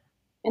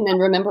 And then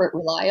remember it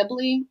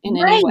reliably in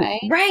any Right,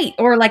 way. right.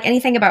 Or like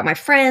anything about my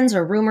friends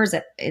or rumors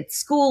at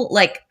school.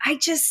 Like I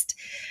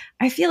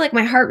feel like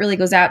my heart really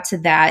goes out to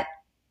that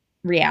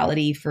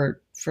reality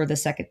for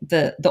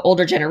the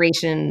older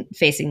generation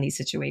facing these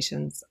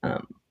situations.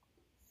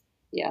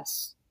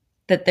 Yes.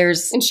 That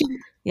there's, And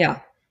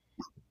yeah.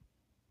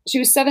 she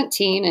was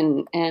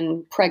 17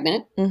 and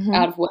pregnant Mm-hmm.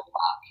 out of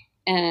wedlock,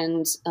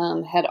 and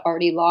had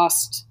already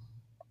lost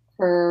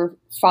her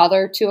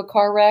father to a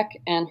car wreck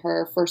and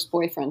her first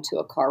boyfriend to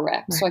a car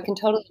wreck. Right. So I can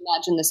totally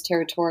imagine this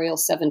territorial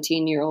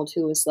 17-year-old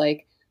who was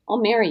like,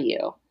 I'll marry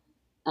you.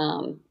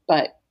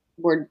 But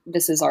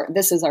this is our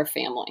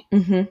family.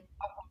 Mm-hmm.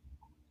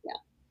 Yeah.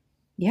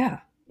 Yeah.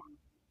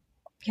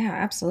 Yeah,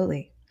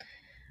 absolutely.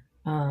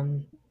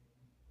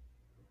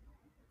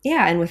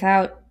 Yeah. And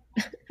without,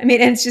 I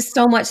mean, and it's just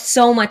so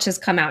much has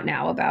come out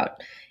now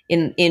about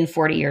in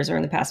 40 years or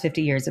in the past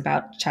 50 years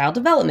about child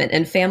development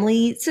and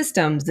family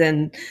systems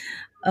and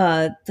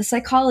the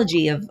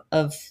psychology of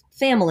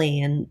family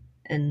and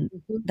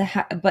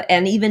Mm-hmm. but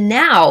and even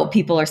now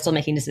people are still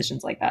making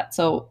decisions like that.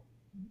 So,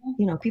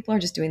 people are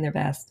just doing their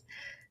best.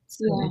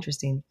 So Yeah.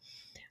 interesting.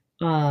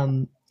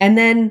 And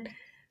then,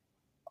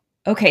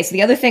 okay, so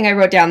the other thing I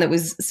wrote down that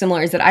was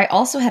similar is that I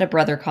also had a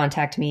brother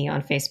contact me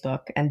on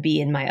Facebook and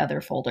be in my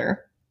other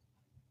folder.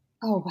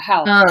 Oh,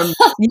 wow.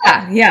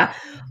 Yeah.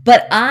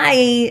 But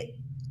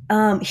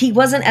he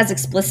wasn't as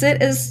explicit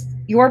as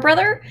your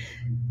brother.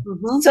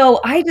 Mm-hmm.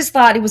 So I just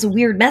thought it was a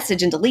weird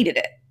message and deleted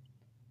it.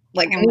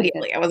 Like Oh,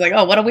 immediately. I was like,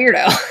 oh, what a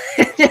weirdo.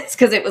 Just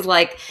because it was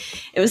like,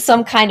 it was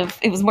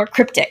more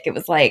cryptic. It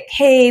was like,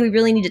 hey, we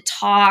really need to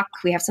talk.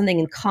 We have something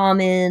in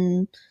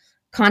common.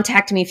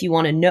 Contact me if you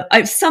want to know.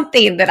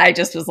 Something that I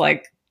just was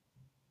like,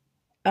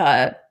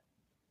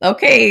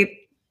 okay,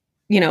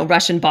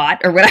 Russian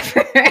bot or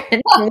whatever.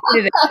 And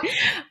deleted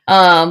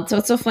it. So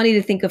it's so funny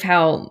to think of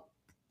how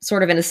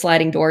sort of in a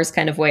sliding doors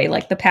kind of way,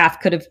 like the path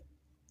could have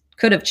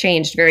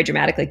changed very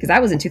dramatically, because that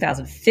was in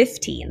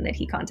 2015 that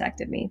he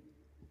contacted me.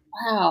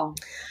 Wow.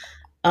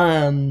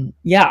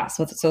 Yeah.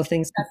 So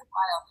things, That's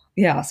wild.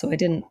 yeah. So I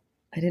didn't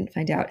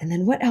find out. And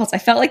then what else? I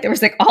felt like there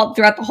was like all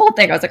throughout the whole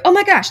thing, I was like, oh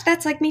my gosh,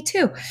 that's like me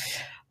too.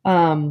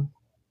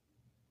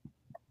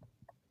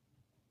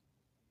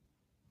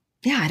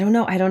 Yeah, I don't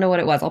know. I don't know what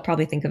it was. I'll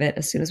probably think of it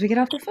as soon as we get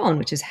off the phone,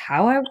 which is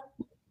how I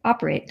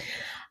operate.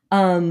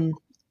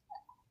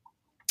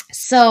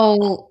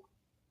 So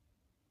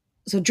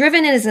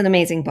Driven is an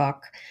amazing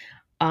book.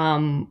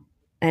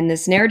 And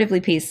this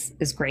narratively piece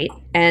is great.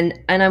 And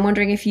I'm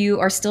wondering if you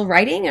are still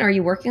writing, and are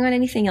you working on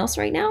anything else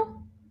right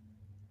now?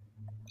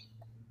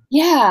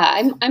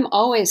 Yeah, I'm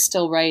always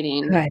still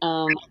writing. Right.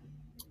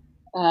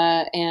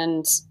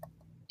 And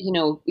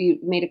we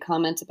made a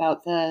comment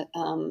about the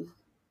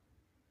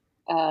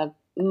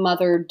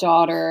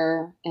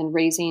mother-daughter and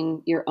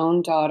raising your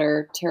own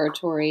daughter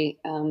territory,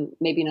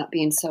 maybe not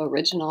being so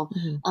original.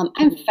 Mm-hmm.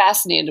 I'm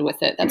fascinated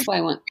with it. That's why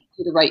I want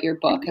you to write your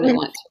book, and I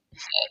want to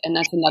read it. And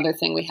that's another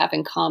thing we have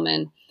in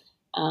common.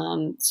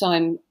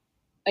 So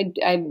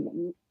I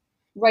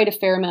write a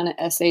fair amount of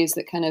essays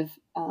that kind of,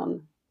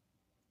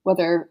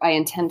 whether I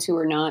intend to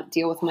or not,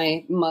 deal with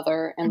my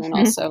mother, and then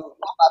also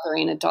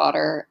mothering a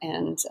daughter.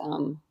 And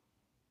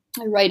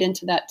I write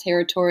into that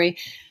territory.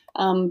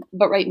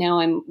 But right now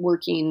I'm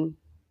working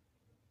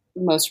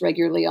most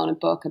regularly on a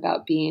book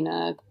about being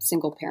a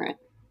single parent.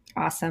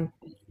 Awesome.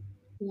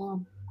 Yeah.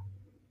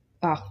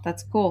 Oh,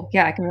 that's cool.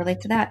 Yeah, I can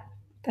relate to that.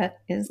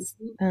 That is,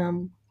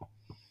 oh,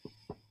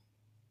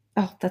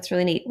 that's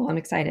really neat. Well, I'm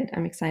excited.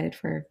 I'm excited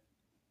for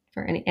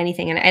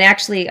anything. And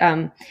actually,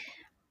 I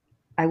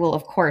will,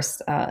 of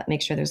course,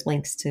 make sure there's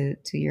links to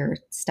your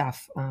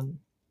stuff on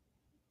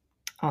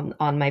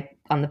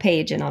the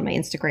page and on my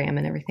Instagram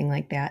and everything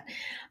like that.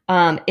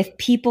 If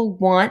people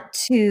want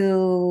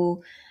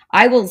to,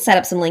 I will set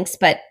up some links.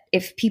 But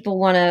if people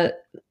want to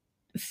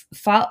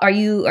follow, are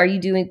you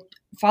doing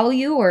follow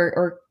you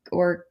or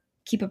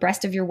keep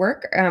abreast of your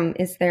work?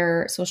 Is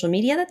there social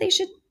media that they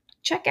should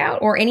check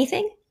out or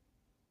anything?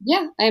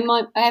 Yeah, I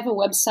have a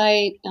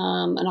website,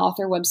 an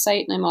author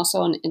website, and I'm also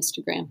on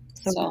Instagram.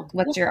 So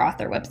what's your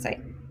author website?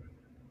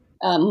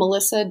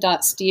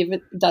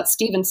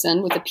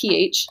 Melissa.stevenson with a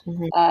PH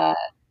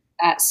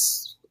at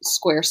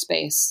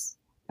Squarespace.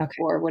 Okay.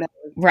 Or whatever.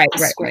 Right.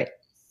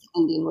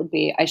 Ending would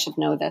be. I should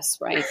know this,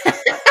 right?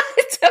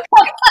 It's okay.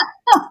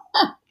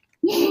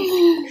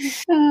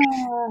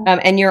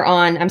 And you're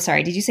on, I'm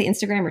sorry, did you say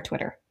Instagram or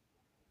Twitter?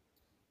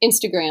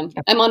 Instagram.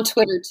 Okay. I'm on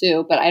Twitter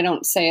too, but I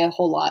don't say a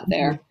whole lot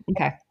there.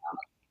 Okay.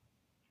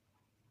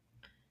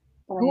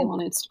 But I am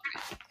on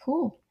Instagram.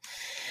 Cool.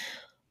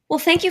 Well,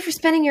 thank you for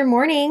spending your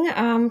morning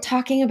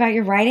talking about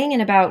your writing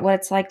and about what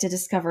it's like to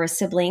discover a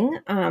sibling,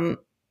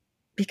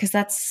 because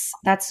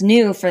that's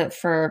new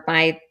for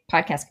my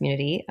podcast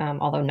community,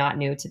 although not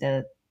new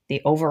to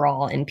the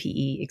overall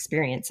NPE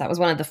experience. That was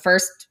one of the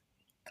first.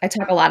 I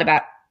talk a lot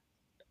about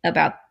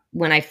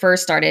when I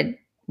first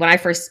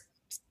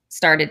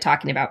started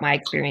talking about my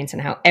experience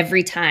and how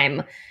every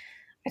time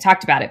I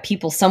talked about it.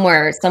 People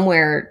somewhere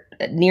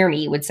near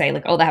me would say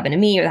like, "Oh, that happened to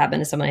me," or "That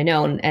happened to someone I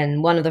know."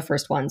 And one of the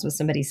first ones was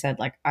somebody said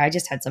like, I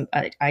just had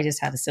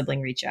a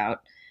sibling reach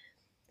out,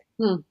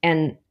 Hmm.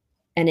 and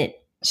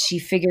she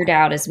figured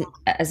out as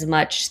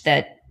much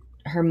that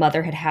her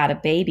mother had a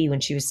baby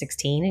when she was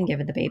 16 and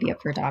given the baby up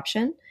for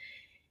adoption.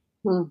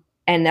 Hmm.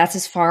 And that's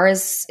as far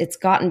as it's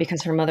gotten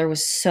because her mother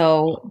was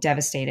so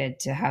devastated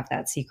to have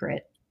that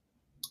secret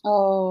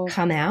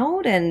come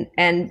out.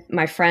 And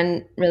my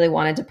friend really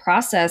wanted to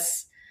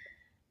process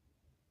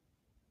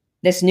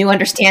this new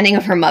understanding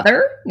of her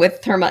mother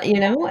with her,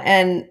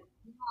 and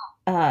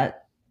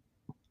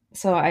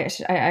so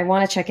I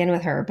want to check in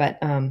with her, but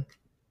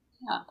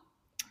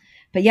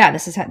yeah,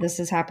 this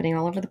is happening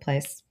all over the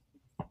place.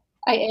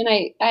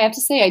 I have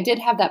to say I did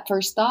have that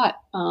first thought,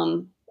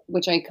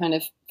 which I kind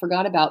of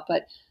forgot about,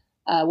 but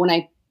when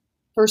I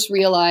first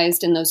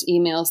realized in those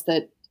emails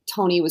that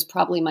Tony was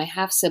probably my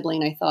half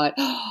sibling, I thought,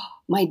 oh,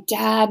 my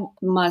dad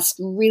must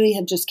really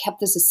have just kept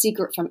this a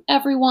secret from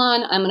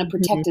everyone. I'm going to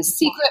protect his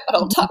secret, but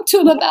I'll talk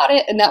to him about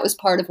it. And that was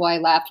part of why I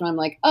laughed. And I'm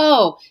like,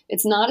 oh,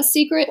 it's not a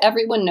secret.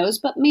 Everyone knows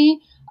but me.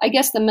 I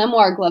guess the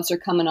memoir gloves are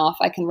coming off.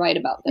 I can write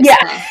about this. Yeah.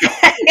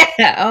 Huh?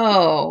 Yeah.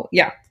 Oh,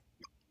 yeah.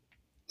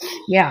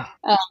 Yeah.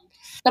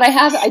 But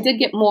I did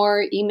get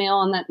more email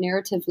on that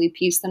narratively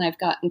piece than I've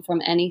gotten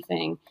from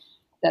anything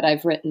that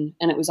I've written.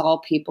 And it was all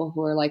people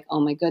who are like,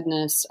 oh my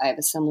goodness, I have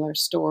a similar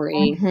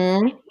story.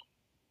 Mm-hmm.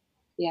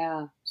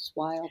 Yeah, it's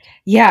wild.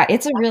 Yeah,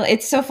 it's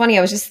so funny.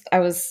 I don't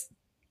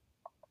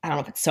know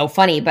if it's so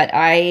funny, but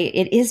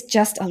it is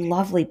just a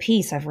lovely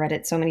piece. I've read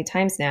it so many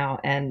times now,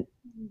 and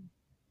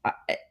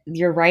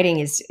your writing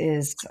is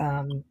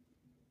I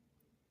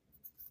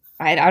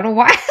don't know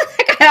why.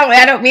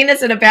 I don't mean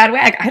this in a bad way.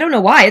 I don't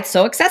know why it's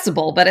so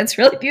accessible, but it's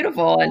really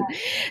beautiful. And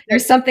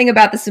there's something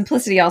about the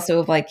simplicity also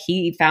of like,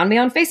 he found me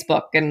on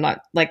Facebook and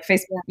not like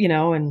Facebook,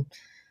 and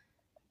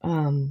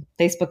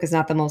Facebook is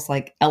not the most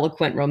like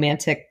eloquent,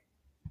 romantic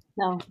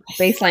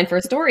baseline for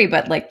a story,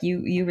 but like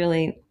you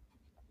really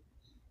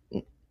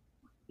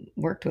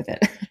worked with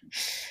it.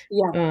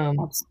 Yeah.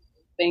 Absolutely.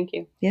 Thank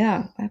you.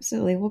 Yeah,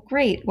 absolutely. Well,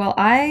 great. Well,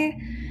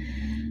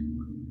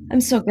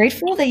 I'm so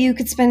grateful that you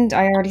could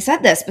I already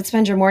said this, but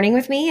spend your morning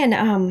with me, and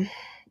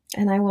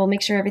I will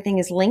make sure everything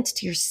is linked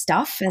to your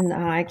stuff, and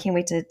I can't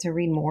wait to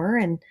read more.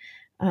 And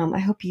I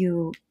hope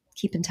you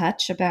keep in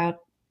touch about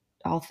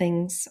all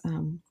things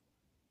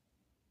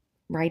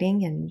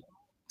writing and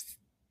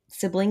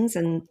siblings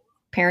and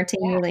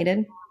parenting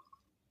related.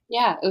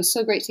 Yeah, it was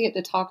so great to get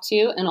to talk to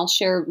you, and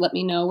let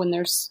me know when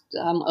there's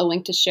a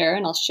link to share,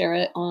 and I'll share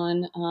it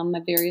on my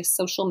various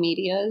social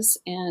medias.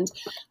 And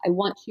I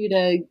want you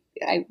to,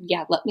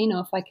 let me know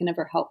if I can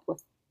ever help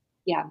with,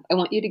 I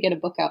want you to get a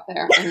book out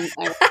there. And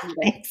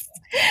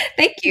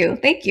Thank you.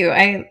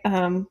 I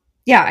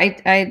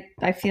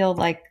feel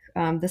like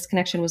this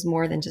connection was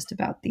more than just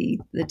about the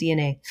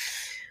DNA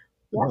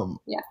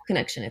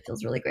connection. It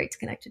feels really great to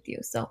connect with you.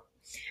 So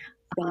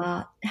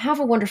have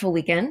a wonderful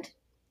weekend.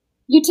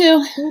 You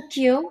too. Thank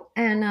you.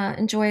 And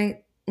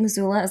enjoy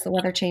Missoula as the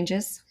weather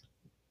changes.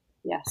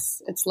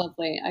 Yes, it's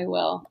lovely. I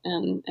will.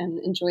 And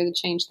enjoy the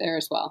change there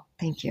as well.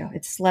 Thank you.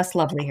 It's less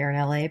lovely here in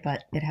LA,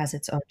 but it has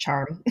its own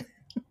charm.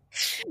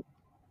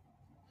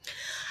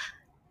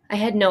 I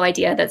had no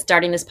idea that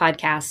starting this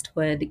podcast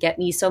would get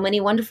me so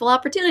many wonderful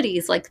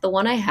opportunities like the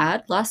one I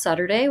had last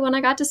Saturday when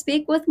I got to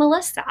speak with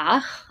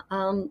Melissa.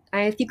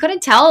 If you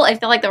couldn't tell, I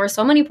feel like there were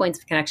so many points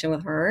of connection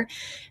with her.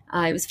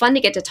 It was fun to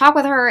get to talk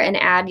with her and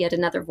add yet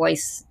another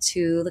voice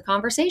to the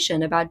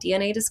conversation about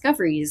DNA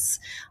discoveries.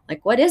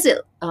 Like, what is it?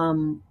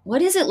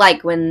 What is it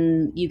like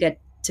when you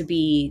get to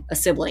be a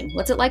sibling?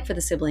 What's it like for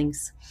the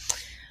siblings?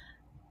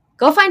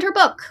 Go find her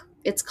book.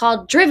 It's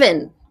called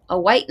Driven: A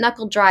White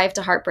Knuckle Drive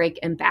to Heartbreak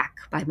and Back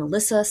by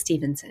Melissa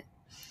Stevenson.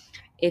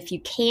 If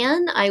you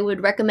can, I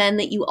would recommend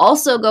that you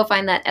also go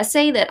find that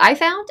essay that I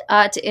found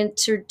to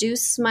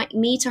introduce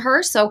me to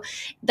her. So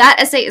that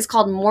essay is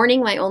called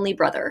Mourning My Only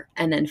Brother,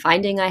 and then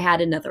Finding I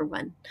Had Another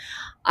One.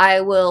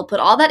 I will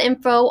put all that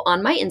info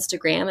on my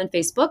Instagram and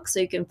Facebook so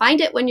you can find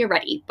it when you're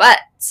ready. But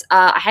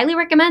I highly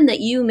recommend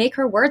that you make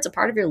her words a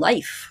part of your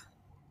life.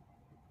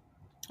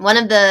 One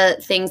of the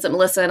things that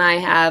Melissa and I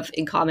have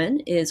in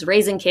common is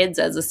raising kids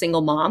as a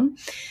single mom.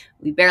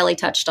 We barely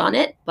touched on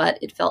it, but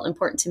it felt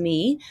important to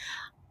me.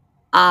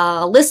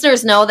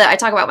 Listeners know that I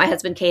talk about my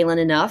husband, Kaylin,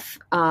 enough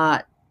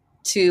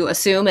to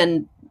assume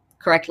and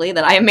correctly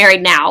that I am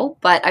married now,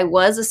 but I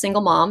was a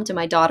single mom to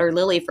my daughter,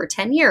 Lily, for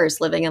 10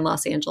 years living in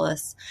Los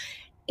Angeles.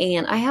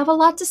 And I have a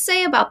lot to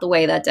say about the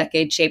way that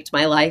decade shaped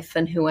my life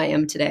and who I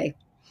am today.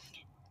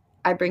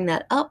 I bring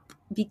that up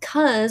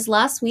because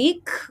last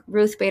week,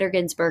 Ruth Bader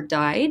Ginsburg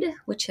died,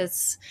 which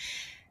has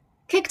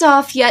kicked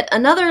off yet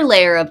another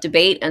layer of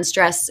debate and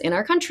stress in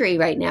our country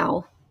right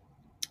now.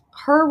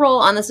 Her role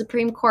on the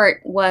Supreme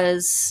Court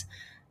was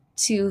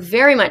to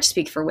very much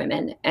speak for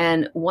women.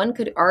 And one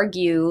could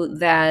argue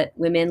that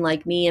women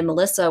like me and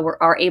Melissa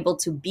are able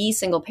to be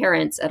single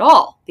parents at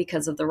all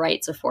because of the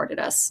rights afforded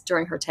us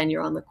during her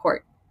tenure on the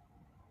court.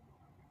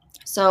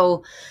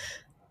 So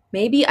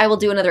Maybe I will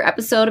do another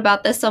episode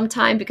about this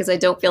sometime because I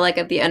don't feel like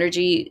I have the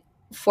energy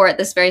for it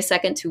this very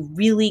second to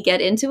really get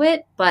into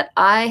it. But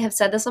I have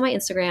said this on my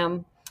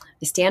Instagram.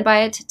 I stand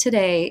by it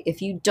today. If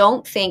you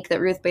don't think that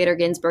Ruth Bader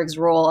Ginsburg's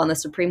role on the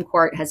Supreme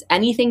Court has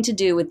anything to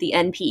do with the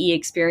NPE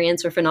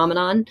experience or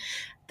phenomenon,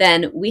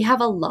 then we have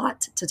a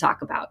lot to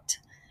talk about.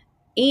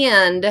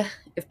 And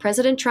if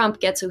President Trump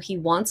gets who he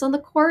wants on the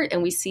court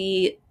and we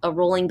see a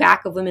rolling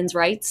back of women's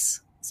rights,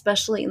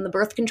 especially in the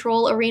birth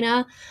control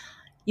arena,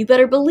 you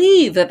better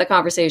believe that the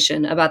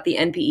conversation about the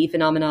NPE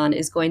phenomenon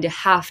is going to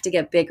have to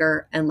get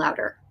bigger and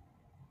louder.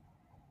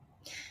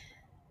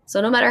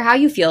 So no matter how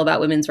you feel about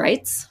women's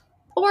rights,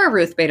 or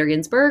Ruth Bader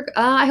Ginsburg,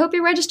 I hope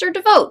you're registered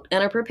to vote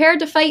and are prepared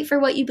to fight for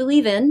what you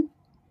believe in,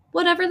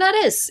 whatever that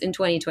is in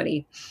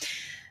 2020.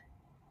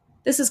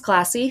 This is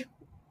classy.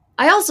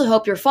 I also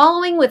hope you're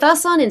following with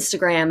us on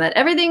Instagram at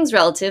Everything's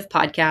Relative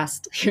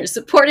Podcast. You're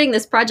supporting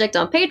this project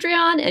on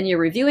Patreon, and you're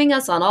reviewing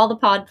us on all the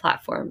pod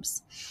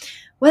platforms.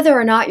 Whether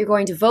or not you're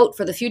going to vote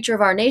for the future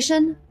of our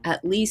nation,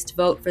 at least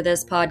vote for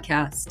this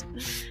podcast.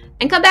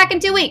 And come back in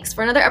 2 weeks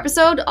for another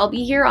episode. I'll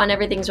be here on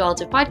Everything's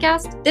Relative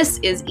Podcast. This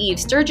is Eve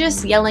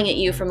Sturgis yelling at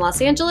you from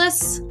Los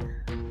Angeles.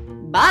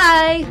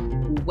 Bye!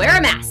 Wear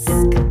a mask!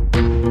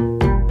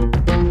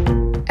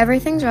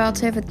 Everything's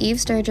Relative with Eve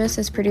Sturgis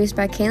is produced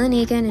by Kaylin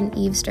Egan and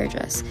Eve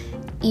Sturgis.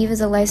 Eve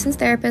is a licensed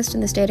therapist in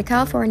the state of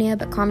California,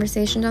 but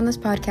conversations on this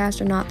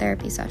podcast are not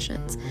therapy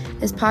sessions.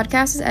 This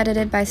podcast is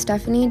edited by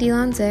Stephanie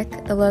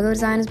DeLon-Zick, the logo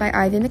design is by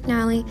Ivy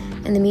McNally,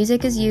 and the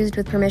music is used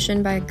with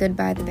permission by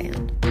Goodbye the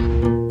Band.